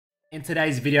In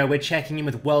today's video, we're checking in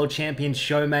with world champion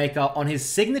ShowMaker on his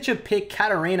signature pick,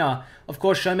 Katarina. Of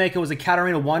course, ShowMaker was a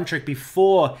Katarina one trick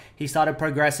before he started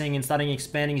progressing and starting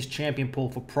expanding his champion pool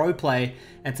for pro play.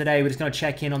 And today, we're just going to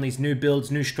check in on these new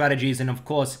builds, new strategies, and of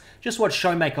course, just watch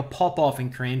ShowMaker pop off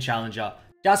in Korean Challenger.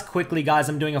 Just quickly, guys,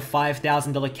 I'm doing a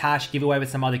 $5,000 cash giveaway with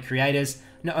some other creators.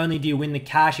 Not only do you win the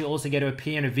cash, you also get to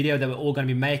appear in a video that we're all going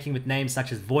to be making with names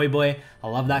such as Voyboy. I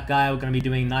love that guy. We're going to be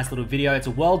doing a nice little video. It's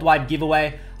a worldwide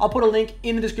giveaway. I'll put a link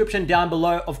in the description down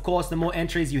below. Of course, the more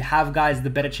entries you have, guys,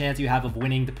 the better chance you have of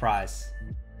winning the prize.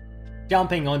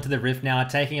 Jumping onto the Rift now,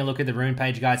 taking a look at the rune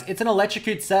page, guys. It's an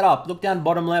electrocute setup. Look down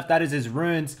bottom left, that is his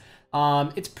runes.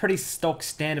 It's pretty stock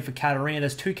standard for Katarina.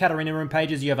 There's two Katarina rune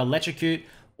pages. You have electrocute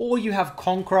or you have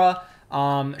Conqueror.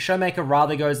 ShowMaker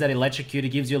rather goes that electrocute. It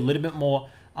gives you a little bit more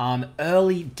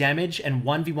early damage and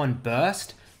 1v1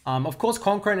 burst. Of course,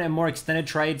 Conqueror and more extended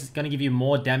trades is going to give you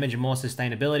more damage and more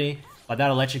sustainability. But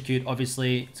that electrocute,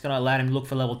 obviously, it's going to allow him to look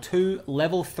for level 2,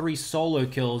 level 3 solo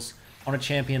kills on a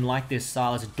champion like this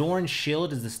Silas. Doran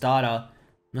Shield is the starter.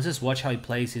 Let's just watch how he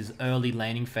plays his early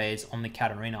laning phase on the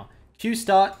Katarina. Q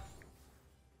start.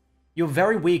 You're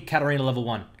very weak, Katarina level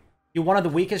 1. You're one of the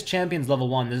weakest champions level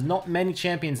 1. There's not many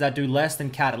champions that do less than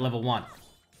Kat at level 1.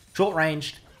 Short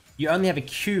ranged. You only have a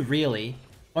Q really.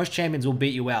 Most champions will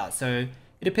beat you out. So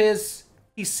it appears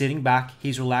he's sitting back.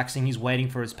 He's relaxing. He's waiting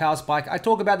for his power spike. I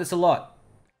talk about this a lot.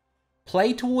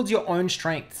 Play towards your own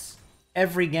strengths.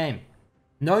 Every game.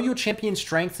 Know your champion's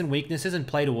strengths and weaknesses and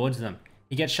play towards them.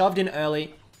 He gets shoved in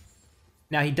early.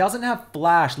 Now he doesn't have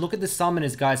flash. Look at the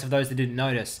summoners, guys, for those that didn't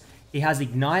notice. He has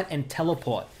ignite and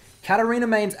teleport. Katarina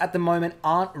mains at the moment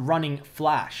aren't running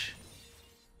flash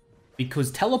because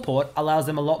teleport allows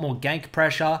them a lot more gank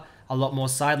pressure, a lot more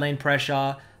side lane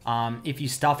pressure. If you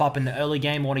stuff up in the early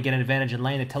game, want to get an advantage in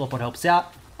lane, the teleport helps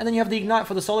out. And then you have the ignite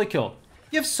for the solo kill.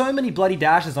 You have so many bloody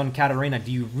dashes on Katarina.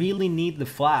 Do you really need the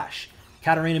flash?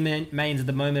 Katarina mains at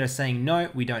the moment are saying, no,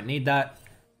 we don't need that.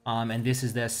 And this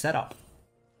is their setup.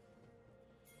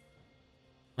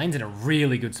 Lane's in a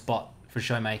really good spot for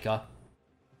ShowMaker.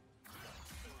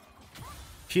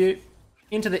 Q,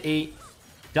 into the E,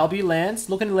 W lands,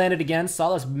 looking to land it again,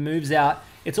 Silas moves out.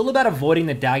 It's all about avoiding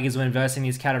the daggers when versing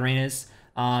these Katarinas.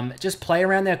 Just play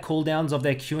around their cooldowns of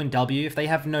their Q and W. If they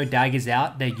have no daggers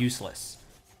out, they're useless.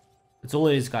 That's all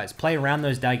it is, guys. Play around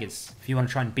those daggers if you want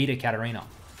to try and beat a Katarina.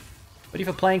 But if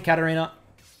you're playing Katarina,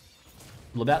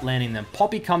 all about landing them.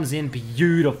 Poppy comes in,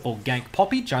 beautiful gank.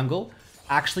 Poppy jungle,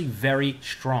 actually very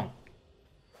strong.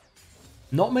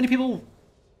 Not many people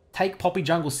take Poppy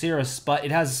jungle serious, but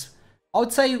it has, I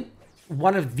would say,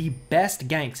 one of the best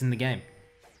ganks in the game.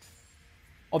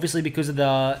 Obviously because of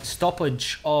the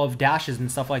stoppage of dashes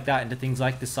and stuff like that into things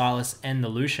like the Silas and the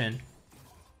Lucian.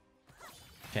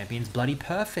 Champion's bloody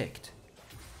perfect.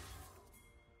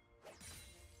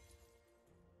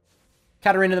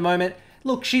 Katarina at the moment,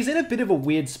 look, she's in a bit of a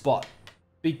weird spot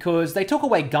because they took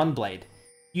away Gunblade.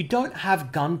 You don't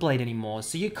have Gunblade anymore,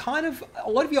 so you kind of,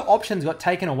 a lot of your options got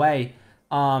taken away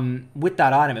with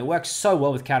that item. It works so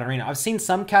well with Katarina. I've seen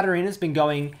some Katarinas been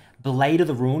going Blade of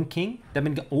the Ruin King. They've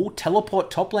been, oh, teleport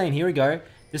top lane. Here we go.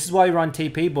 This is why we run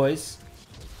TP, boys.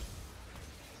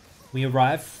 We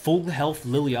arrive. Full health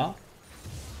Lilia.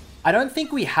 I don't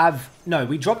think we have, no,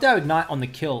 we dropped our ignite on the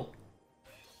kill.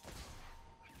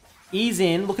 Ease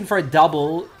in, looking for a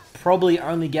double. Probably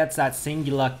only gets that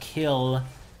singular kill.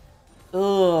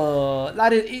 Ugh,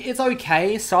 that is, it's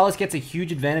okay. Silas gets a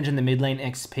huge advantage in the mid lane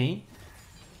XP.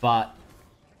 But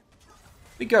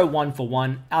we go 1 for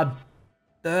 1. Our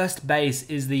first base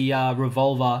is the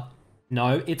revolver.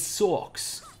 No, it's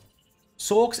Sorks.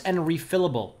 Sorks and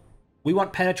refillable. We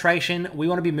want penetration. We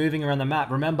want to be moving around the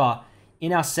map. Remember,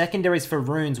 in our secondaries for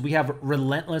runes, we have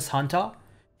Relentless Hunter.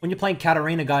 When you're playing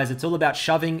Katarina, guys, it's all about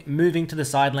shoving, moving to the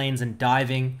side lanes and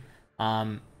diving.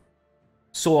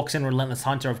 Sorks and Relentless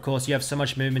Hunter, of course, you have so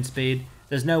much movement speed.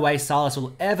 There's no way Silas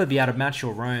will ever be able to match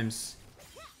your roams.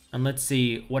 And let's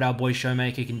see what our boy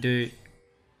ShowMaker can do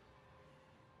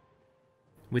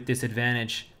with this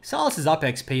advantage. Silas is up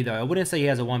XP though. I wouldn't say he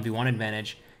has a 1v1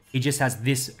 advantage. He just has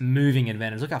this moving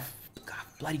advantage. Look how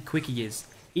bloody quick he is.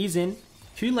 He's in.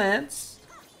 Q lands.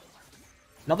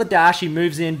 Another dash. He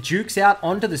moves in. Jukes out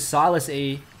onto the Silas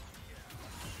E.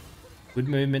 Good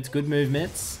movements. Good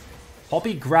movements.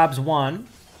 Poppy grabs one.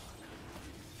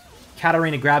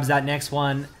 Katarina grabs that next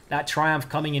one. That Triumph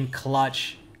coming in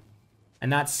clutch.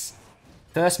 And that's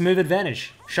first move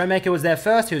advantage. ShowMaker was there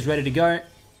first. He was ready to go.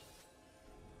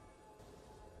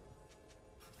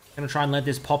 Gonna try and let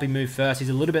this Poppy move first. He's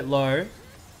a little bit low.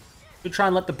 We'll try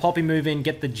and let the Poppy move in,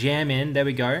 get the jam in. There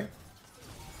we go.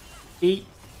 E.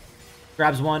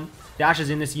 Grabs one.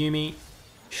 Dashes in this Yumi.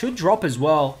 Should drop as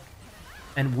well.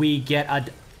 And we get a...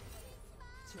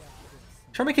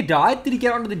 ShowMaker died? Did he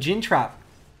get onto the Jin trap?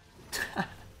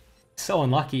 So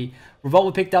unlucky.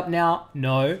 Revolver picked up now?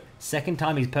 No. Second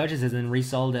time he's purchased it and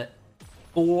resold it.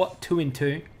 4, 2 and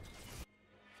 2.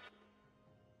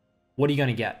 What are you going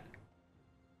to get?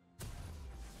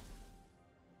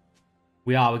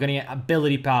 We're going to get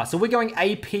ability power. So we're going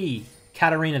AP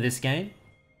Katarina this game.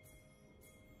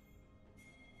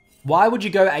 Why would you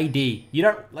go AD? You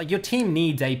don't, like, your team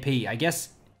needs AP. I guess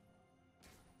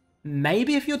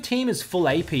maybe if your team is full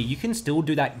AP, you can still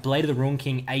do that Blade of the Ruin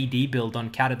King AD build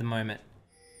on Cat at the moment.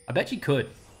 I bet you could.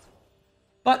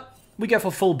 But we go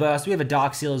for full burst. We have a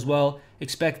Dark Seal as well.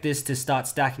 Expect this to start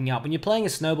stacking up. When you're playing a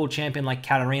snowball champion like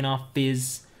Katarina,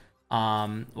 Fizz,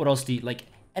 what else do you, like,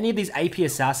 any of these AP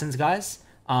assassins, guys,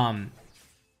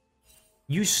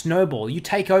 you snowball. You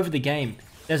take over the game.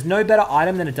 There's no better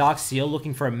item than a Dark Seal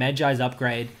looking for a Magi's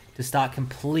upgrade to start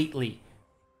completely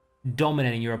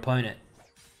dominating your opponent.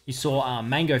 You saw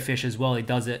Mango Fish as well. He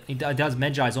does it. He does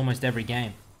Magi's almost every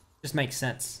game. Just makes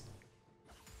sense.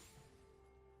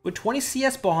 We're 20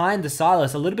 CS behind the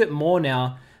Silas, a little bit more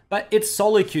now, but it's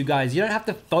solo queue, guys. You don't have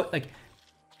to vote. Like,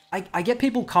 I get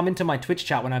people come into my Twitch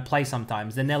chat when I play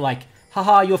sometimes, and they're like,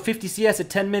 haha, you're 50 CS at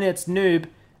 10 minutes, noob.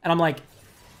 And I'm like,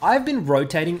 I've been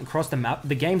rotating across the map.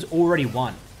 The game's already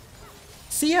won.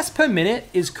 CS per minute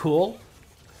is cool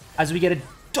as we get a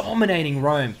dominating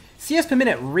roam. CS per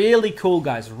minute, really cool,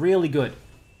 guys. Really good.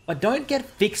 But don't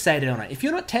get fixated on it. If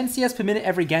you're not 10 CS per minute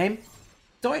every game,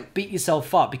 don't beat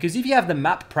yourself up. Because if you have the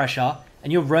map pressure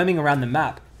and you're roaming around the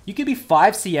map, you could be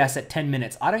 5 CS at 10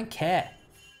 minutes. I don't care.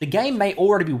 The game may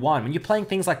already be won. When you're playing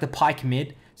things like the Pike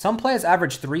mid, some players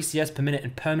average 3 CS per minute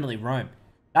and permanently roam.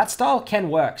 That style can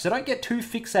work, so don't get too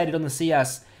fixated on the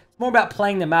CS. It's more about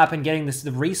playing the map and getting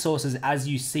the resources as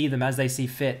you see them, as they see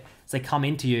fit, as they come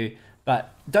into you.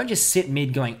 But don't just sit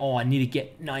mid going, oh, I need to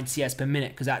get 9 CS per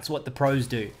minute, because that's what the pros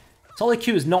do. Solo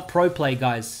queue is not pro play,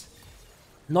 guys.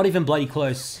 Not even bloody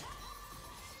close.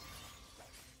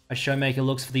 A ShowMaker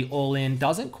looks for the all-in.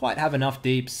 Doesn't quite have enough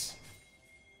deeps.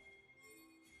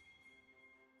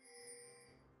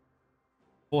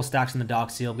 4 stacks in the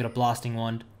Dark Seal. We've got a Blasting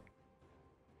Wand.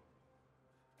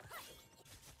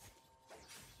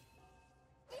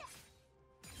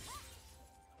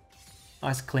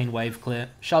 Nice clean wave clear.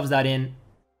 Shoves that in.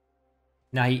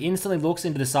 Now he instantly looks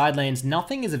into the side lanes.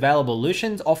 Nothing is available.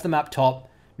 Lucian's off the map top.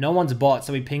 No one's bot,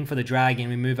 so we ping for the dragon.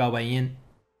 We move our way in.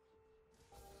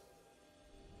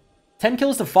 10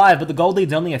 kills to 5, but the gold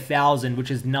lead's only 1,000,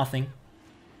 which is nothing.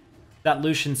 That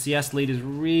Lucian CS lead is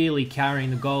really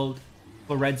carrying the gold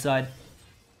for red side.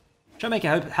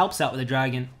 ShowMaker helps out with the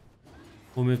dragon.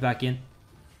 We'll move back in.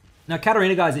 Now,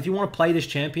 Katarina, guys, if you want to play this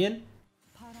champion,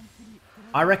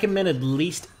 I recommend at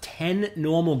least 10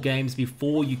 normal games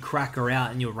before you crack her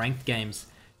out in your ranked games.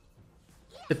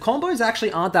 The combos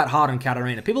actually aren't that hard on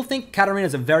Katarina. People think Katarina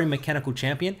is a very mechanical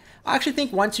champion. I actually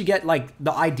think once you get like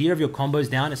the idea of your combos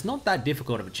down, it's not that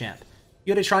difficult of a champ.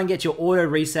 You got to try and get your auto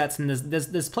resets, and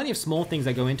there's plenty of small things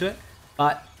that go into it.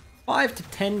 But 5 to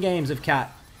 10 games of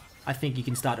Cat, I think you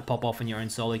can start to pop off in your own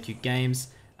solo queue games.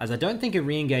 As I don't think a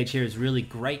re-engage here is really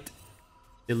great.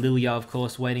 The Lilia, of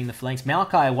course, waiting the flanks.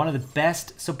 Maokai, one of the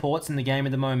best supports in the game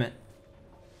at the moment.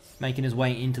 Making his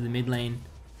way into the mid lane.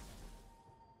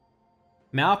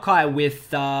 Maokai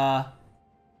with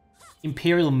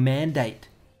Imperial Mandate.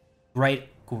 Great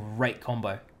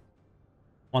combo.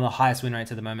 One of the highest win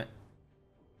rates at the moment.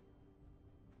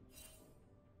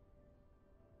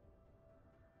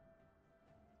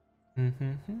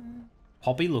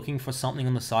 Poppy looking for something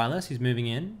on the Silas. He's moving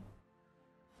in.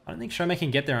 I don't think ShowMaker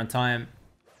can get there on time.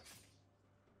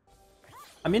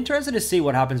 I'm interested to see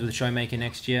what happens with ShowMaker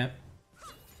next year.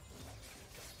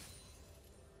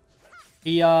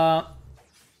 He, I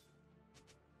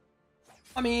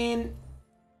mean,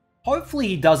 hopefully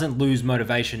he doesn't lose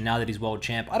motivation now that he's world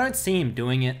champ. I don't see him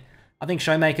doing it. I think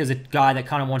ShowMaker's a guy that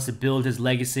kind of wants to build his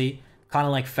legacy, kind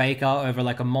of like Faker over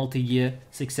like a multi-year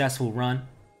successful run.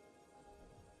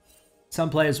 Some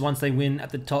players, once they win at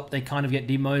the top, they kind of get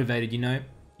demotivated, you know?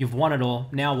 You've won it all,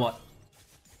 now what?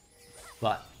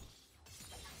 But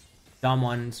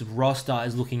someone's roster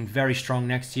is looking very strong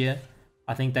next year.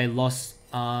 I think they lost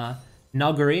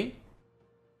Nuggery.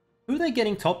 Who are they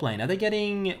getting top lane? Are they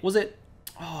getting... Was it...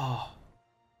 Oh...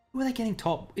 Who are they getting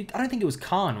top? I don't think it was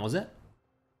Khan, was it?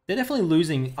 They're definitely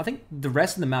losing. I think the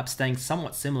rest of the map's staying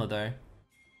somewhat similar, though.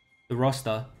 The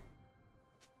roster.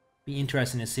 Be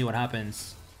interesting to see what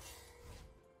happens.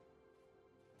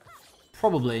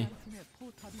 Probably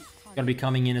gonna be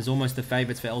coming in as almost the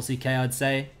favorites for LCK, I'd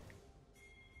say.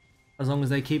 As long as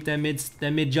they keep their mid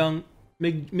jung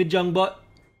bot.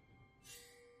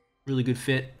 Really good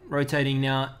fit. Rotating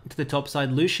now to the top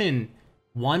side. Lucian,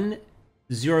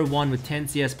 1-0-1 with 10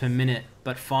 CS per minute.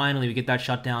 But finally, we get that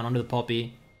shutdown onto the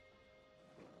Poppy.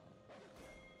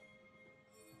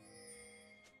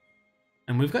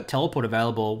 And we've got teleport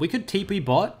available. We could TP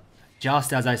bot.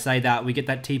 Just as I say that, we get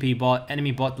that TP bot.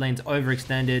 Enemy bot lane's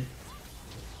overextended.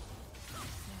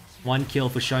 1 kill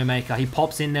for ShowMaker. He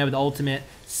pops in there with ultimate.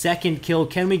 Second kill.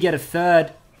 Can we get a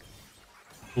third?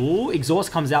 Ooh,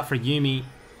 exhaust comes out for Yuumi.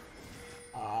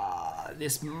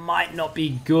 This might not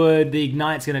be good. The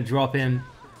Ignite's going to drop him.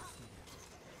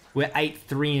 We're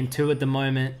 8-3-2 at the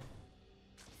moment.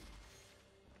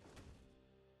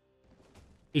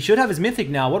 He should have his Mythic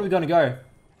now. What are we going to go?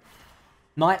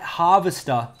 Night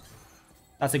Harvester.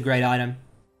 That's a great item.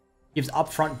 Gives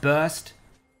upfront burst.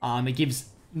 It gives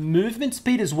movement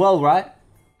speed as well, right?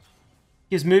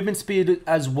 Gives movement speed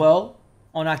as well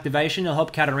on activation. It'll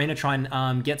help Katarina try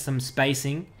and get some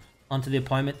spacing onto the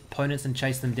opponents and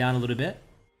chase them down a little bit.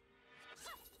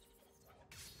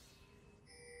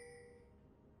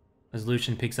 As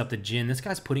Lucian picks up the Jhin. This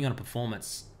guy's putting on a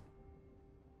performance.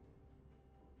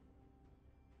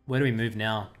 Where do we move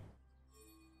now?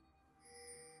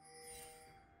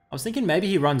 I was thinking maybe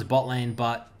he runs bot lane,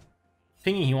 but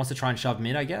thinking he wants to try and shove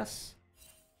mid, I guess.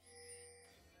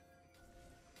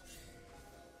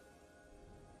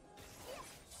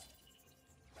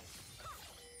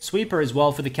 Sweeper as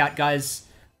well for the cat guys.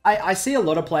 I see a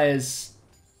lot of players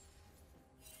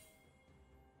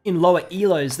in lower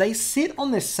elos. They sit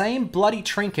on the same bloody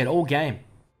trinket all game.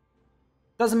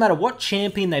 Doesn't matter what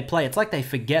champion they play. It's like they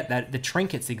forget that the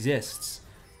trinkets exists.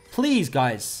 Please,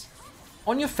 guys.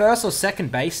 On your first or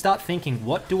second base, start thinking,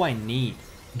 what do I need?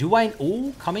 Do I...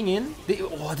 Oh, coming in.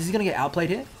 Oh, is he going to get outplayed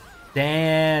here?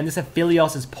 Damn, this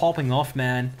Aphelios is popping off,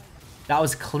 man. That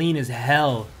was clean as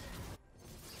hell.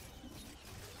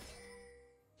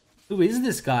 Who is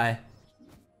this guy?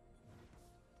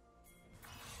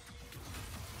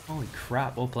 Holy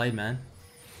crap, well played, man.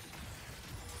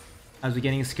 As we're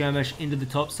getting a skirmish into the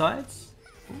top sides.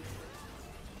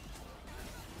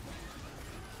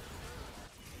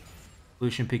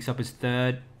 Lucian picks up his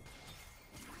third.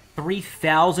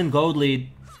 3,000 gold lead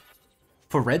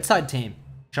for red side team.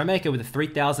 ShowMaker with a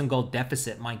 3,000 gold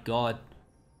deficit, my god.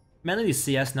 Mainly these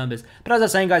CS numbers. But as I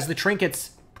was saying, guys, the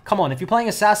trinkets, come on, if you're playing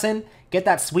Assassin, get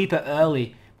that sweeper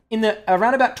early. In the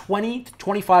around about 20 to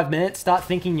 25 minutes, start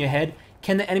thinking in your head,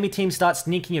 can the enemy team start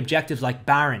sneaking objectives like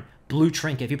Baron, blue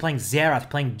trinket? If you're playing Xerath,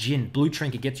 playing Jhin, blue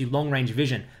trinket gets you long range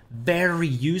vision. Very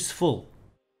useful.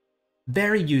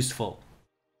 Very useful.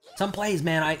 Some plays,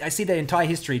 man, I see their entire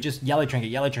history, just yellow trinket,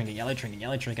 yellow trinket, yellow trinket,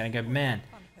 yellow trinket, and I go, man,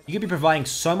 you could be providing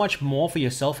so much more for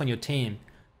yourself and your team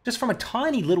just from a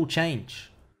tiny little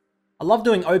change. I love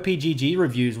doing OPGG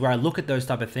reviews where I look at those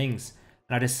type of things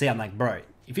and I just see, I'm like, bro,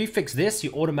 if you fix this,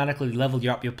 you automatically level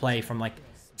up your play from like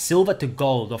silver to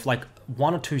gold off like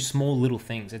 1 or 2 small little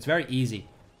things. It's very easy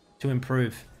to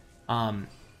improve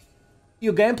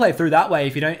your gameplay through that way.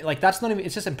 If you don't, like, that's not even,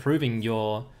 it's just improving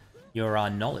your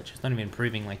knowledge. It's not even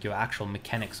improving like your actual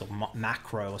mechanics or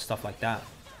macro or stuff like that.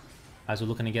 As we're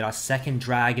looking to get our second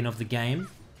dragon of the game.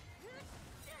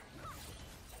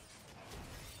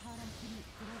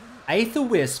 Aether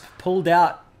Wisp pulled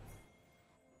out.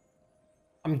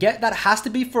 That has to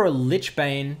be for a Lich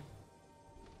Bane.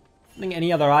 I don't think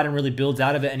any other item really builds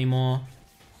out of it anymore.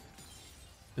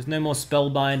 There's no more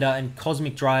Spellbinder, and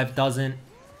Cosmic Drive doesn't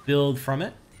build from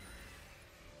it.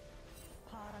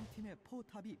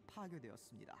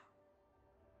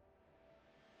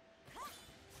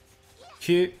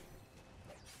 Q.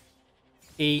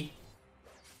 E.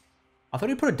 I thought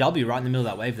he put a W right in the middle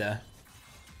of that wave there.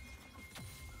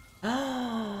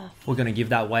 We're going to give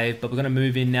that wave, but we're going to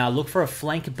move in now. Look for a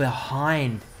flank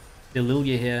behind the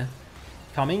Lilia here.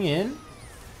 Coming in.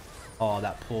 Oh,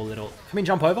 that poor little... Can we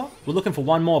jump over? We're looking for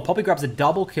one more. Poppy grabs a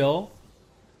double kill.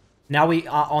 Now we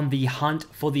are on the hunt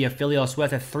for the Aphelios,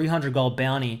 worth a 300 gold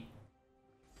bounty.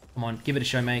 Come on, give it a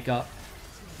ShowMaker.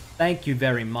 Thank you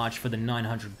very much for the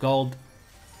 900 gold.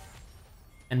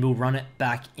 And we'll run it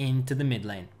back into the mid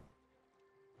lane.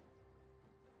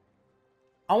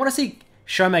 I want to see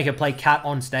ShowMaker play Cat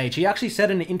on stage. He actually said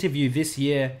in an interview this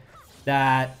year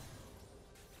that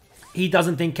he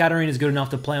doesn't think Katarina is good enough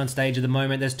to play on stage at the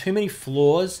moment. There's too many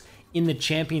flaws in the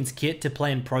champion's kit to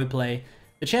play in pro play.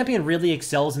 The champion really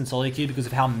excels in solo queue because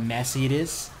of how messy it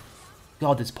is.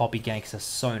 God, this Poppy ganks are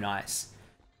so nice.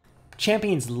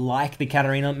 Champions like the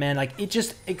Katarina, man, like it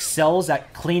just excels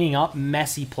at cleaning up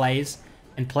messy plays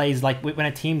and plays like when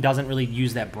a team doesn't really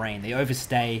use their brain. They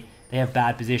overstay, they have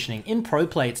bad positioning. In pro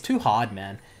play, it's too hard,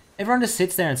 man. Everyone just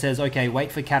sits there and says, okay,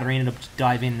 wait for Katarina to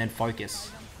dive in and then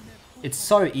focus. It's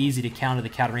so easy to counter the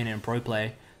Katarina in pro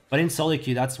play. But in solo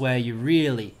queue, that's where you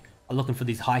really are looking for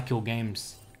these high kill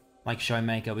games. Like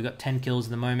ShowMaker. We got 10 kills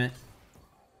at the moment.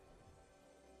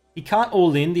 He can't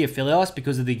all in the Aphelios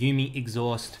because of the Yuumi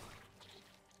exhaust.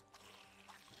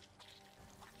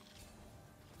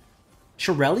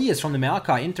 Shirelli is from the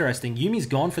Maokai. Interesting. Yumi's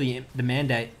gone for the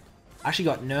mandate. Actually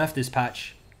got nerfed this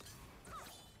patch.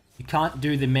 You can't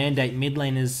do the mandate mid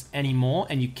laners anymore,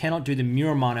 and you cannot do the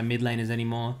Muramana mid laners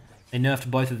anymore. They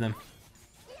nerfed both of them.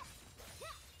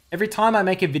 Every time I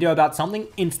make a video about something,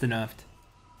 insta-nerfed.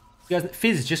 You guys,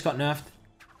 Fizz just got nerfed.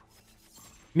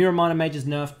 Muramana Mage's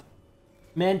nerfed.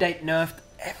 Mandate nerfed.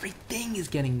 Everything is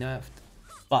getting nerfed.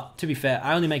 But, to be fair,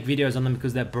 I only make videos on them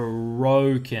because they're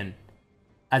broken.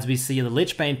 As we see, the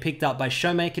Lich Bane picked up by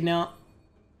ShowMaker now.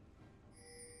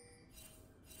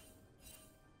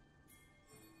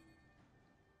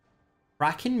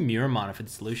 Kraken Muramana for the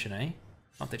solution, eh?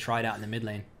 I'll have to try it out in the mid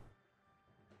lane.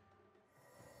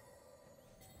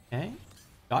 Okay,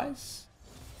 guys.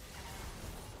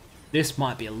 This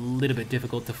might be a little bit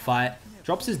difficult to fight.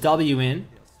 Drops his W in.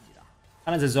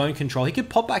 And has a zone control. He could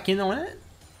pop back in on it.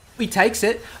 He takes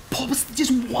it. Pops,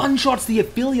 just one-shots the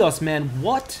Aphelios, man.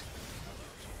 What?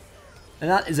 And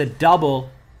that is a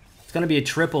double. It's going to be a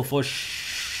triple for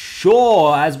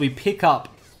sure as we pick up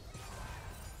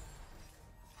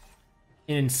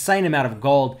an insane amount of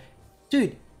gold.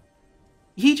 Dude,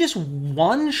 he just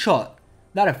one-shot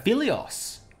that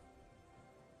Aphelios.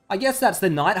 I guess that's the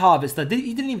Night Harvester. Did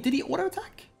he auto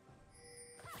attack?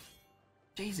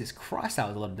 Jesus Christ, that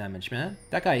was a lot of damage, man.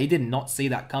 That guy, he did not see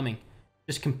that coming.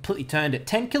 Just completely turned it.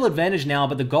 10 kill advantage now,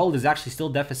 but the gold is actually still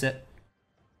deficit.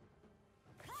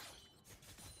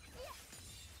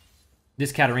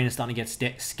 This Katarina's starting to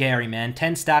get scary, man.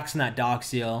 10 stacks in that Dark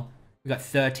Seal. We got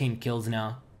 13 kills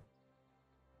now.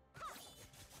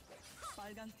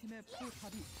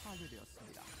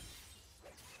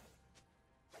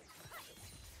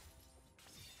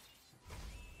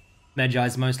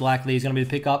 Medjai's most likely is going to be the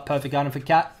pickup. Perfect item for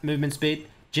Cat. Movement speed.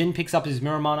 Jin picks up his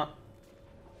Muramana.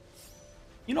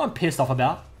 You know what I'm pissed off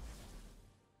about?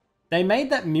 They made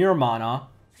that Muramana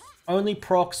only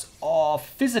procs off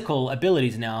physical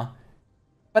abilities now.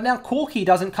 But now Corki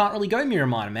can't really go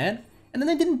Muramana, man. And then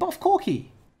they didn't buff Corki.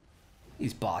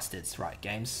 These bastards. Right,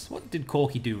 games. What did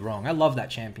Corki do wrong? I love that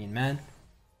champion, man.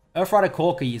 Earthrider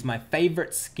Corki is my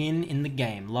favorite skin in the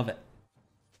game. Love it.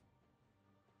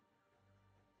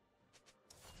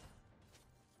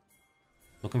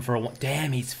 Looking for a one.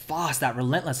 Damn, he's fast. That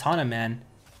Relentless Hunter, man.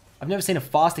 I've never seen a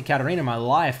faster Katarina in my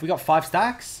life. We got 5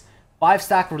 stacks. 5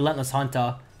 stack Relentless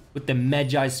Hunter with the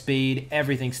Medjai speed.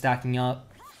 Everything stacking up.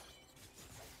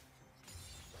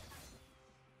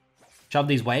 Shove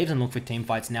these waves and look for team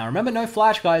fights now. Remember, no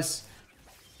flash, guys.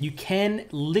 You can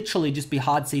literally just be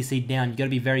hard CC'd down. You got to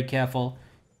be very careful.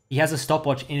 He has a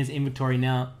stopwatch in his inventory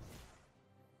now.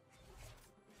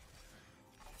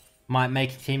 Might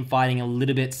make team fighting a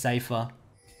little bit safer.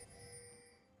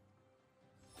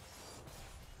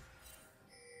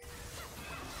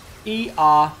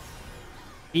 ER.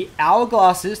 He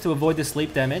hourglasses to avoid the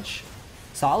sleep damage.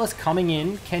 Silas coming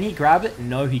in. Can he grab it?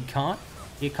 No, he can't.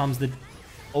 Here comes the...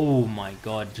 Oh my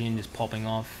god, Jin is popping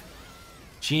off.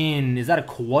 Jin, is that a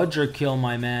quadra kill,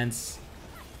 my mans?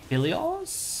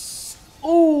 Helios?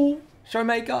 Oh,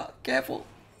 ShowMaker, careful.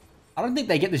 I don't think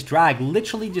they get this drag.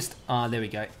 Literally just... there we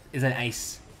go. Is an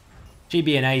ace.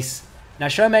 GB an ace. Now,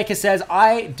 ShowMaker says,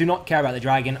 I do not care about the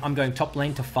dragon. I'm going top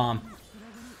lane to farm.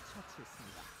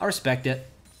 I respect it.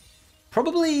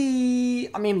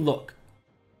 Probably... I mean, look.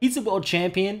 He's a world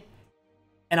champion.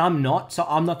 And I'm not, so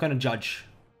I'm not going to judge.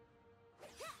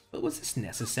 But was this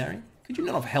necessary? Could you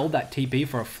not have held that TP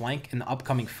for a flank in the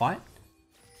upcoming fight?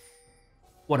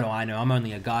 What do I know? I'm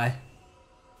only a guy.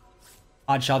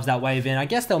 Hard shoves that wave in. I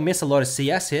guess they'll miss a lot of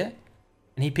CS here.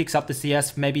 And he picks up the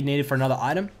CS maybe needed for another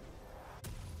item.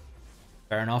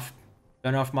 Fair enough.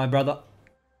 Fair enough, my brother.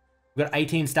 We've got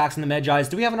 18 stacks in the Medjais.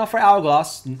 Do we have enough for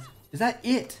Hourglass? Is that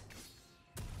it?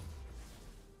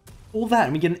 All that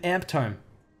and we get an Amp Tome.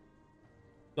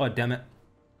 God damn it.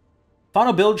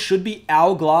 Final build should be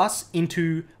Hourglass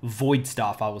into Void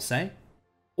Staff, I will say.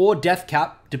 Or Death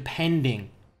Cap, depending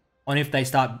on if they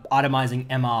start itemizing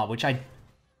MR, which I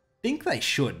think they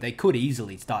should. They could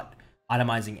easily start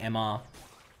itemizing MR.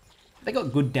 They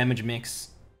got good damage mix.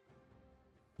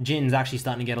 Jin's actually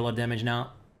starting to get a lot of damage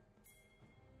now.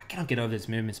 I cannot get over this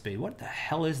movement speed. What the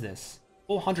hell is this?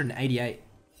 488.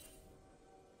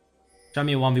 Show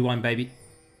me a 1v1, baby.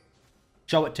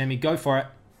 Show it to me. Go for it.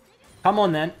 Come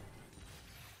on, then.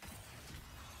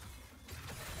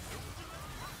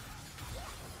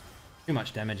 Too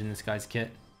much damage in this guy's kit.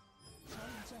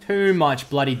 Too much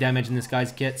bloody damage in this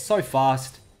guy's kit. So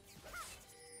fast.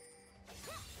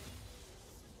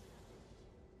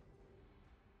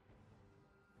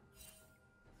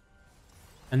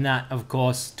 And that, of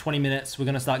course, 20 minutes. We're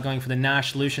going to start going for the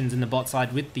Nash Lucians in the bot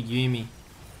side with the Yuumi.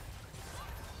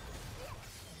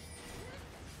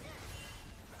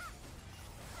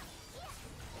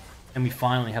 And we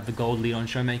finally have the gold lead on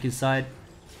ShowMaker's side.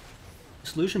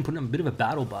 Solution putting up a bit of a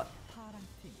battle, but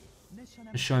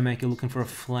the ShowMaker looking for a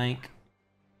flank.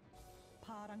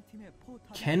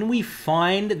 Can we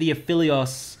find the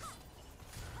Aphelios?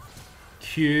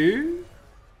 Q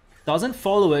doesn't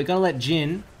follow it. Gonna let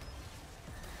Jin.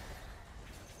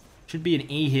 Should be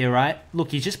an E here, right?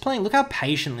 Look, he's just playing. Look how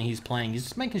patiently he's playing. He's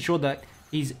just making sure that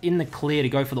he's in the clear to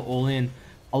go for the all-in.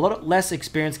 A lot less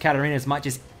experienced Katarinas might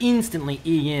just instantly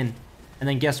E in. And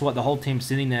then guess what? The whole team's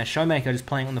sitting there. ShowMaker just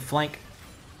playing on the flank.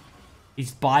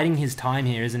 He's biding his time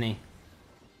here, isn't he?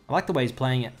 I like the way he's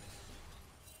playing it.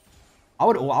 I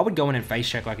would go in and face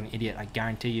check like an idiot, I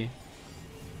guarantee you.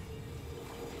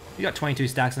 You got 22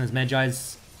 stacks on his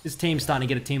Medjais. This team's starting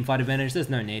to get a team fight advantage. There's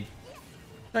no need.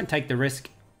 Don't take the risk.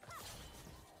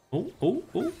 Oh.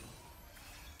 We'll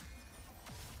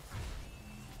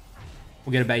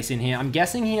get a base in here. I'm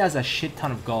guessing he has a shit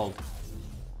ton of gold.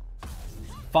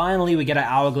 Finally, we get an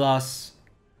Hourglass.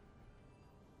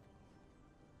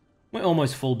 We're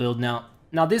almost full build now.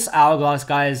 Now, this Hourglass,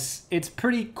 guys, it's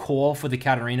pretty core for the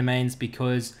Katarina mains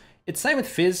because it's same with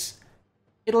Fizz.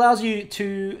 It allows you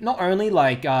to not only,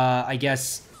 like, I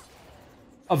guess,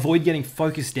 avoid getting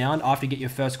focused down after you get your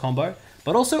first combo,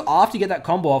 but also after you get that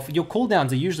combo off, your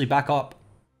cooldowns are usually back up.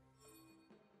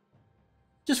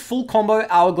 Just full combo,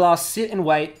 Hourglass, sit and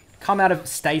wait, come out of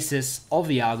stasis of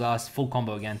the Hourglass, full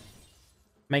combo again.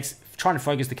 Makes trying to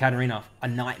focus the Katarina a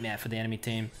nightmare for the enemy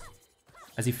team.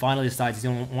 As he finally decides he's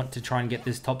going to want to try and get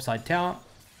this topside tower.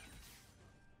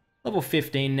 Level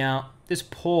 15 now. This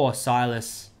poor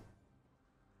Silas.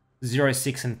 0,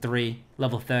 6, and 3.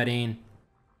 Level 13.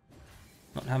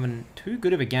 Not having too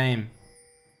good of a game.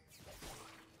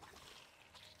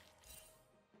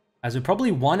 As we're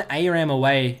probably one ARAM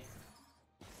away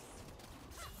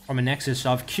from a Nexus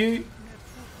shove. Q.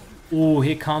 Oh,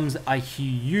 here comes a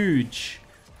huge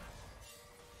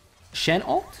Shen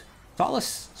ult?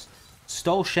 Silas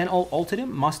stole Shen ult, ulted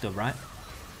him? Must have, right?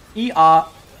 ER.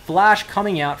 Flash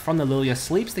coming out from the Lilia.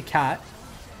 Sleeps the cat.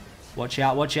 Watch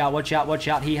out, watch out, watch out, watch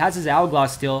out. He has his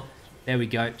Hourglass still. There we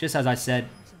go. Just as I said.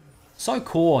 So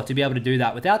core to be able to do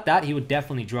that. Without that, he would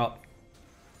definitely drop.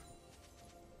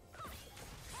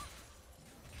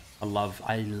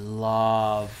 I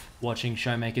love watching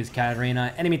ShowMaker's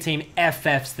Katarina. Enemy team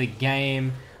FFs the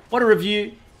game. What a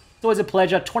review. It's always a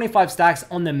pleasure. 25 stacks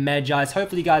on the Medjais.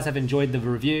 Hopefully you guys have enjoyed the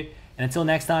review. And until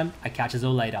next time, I catch us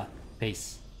all later.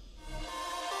 Peace.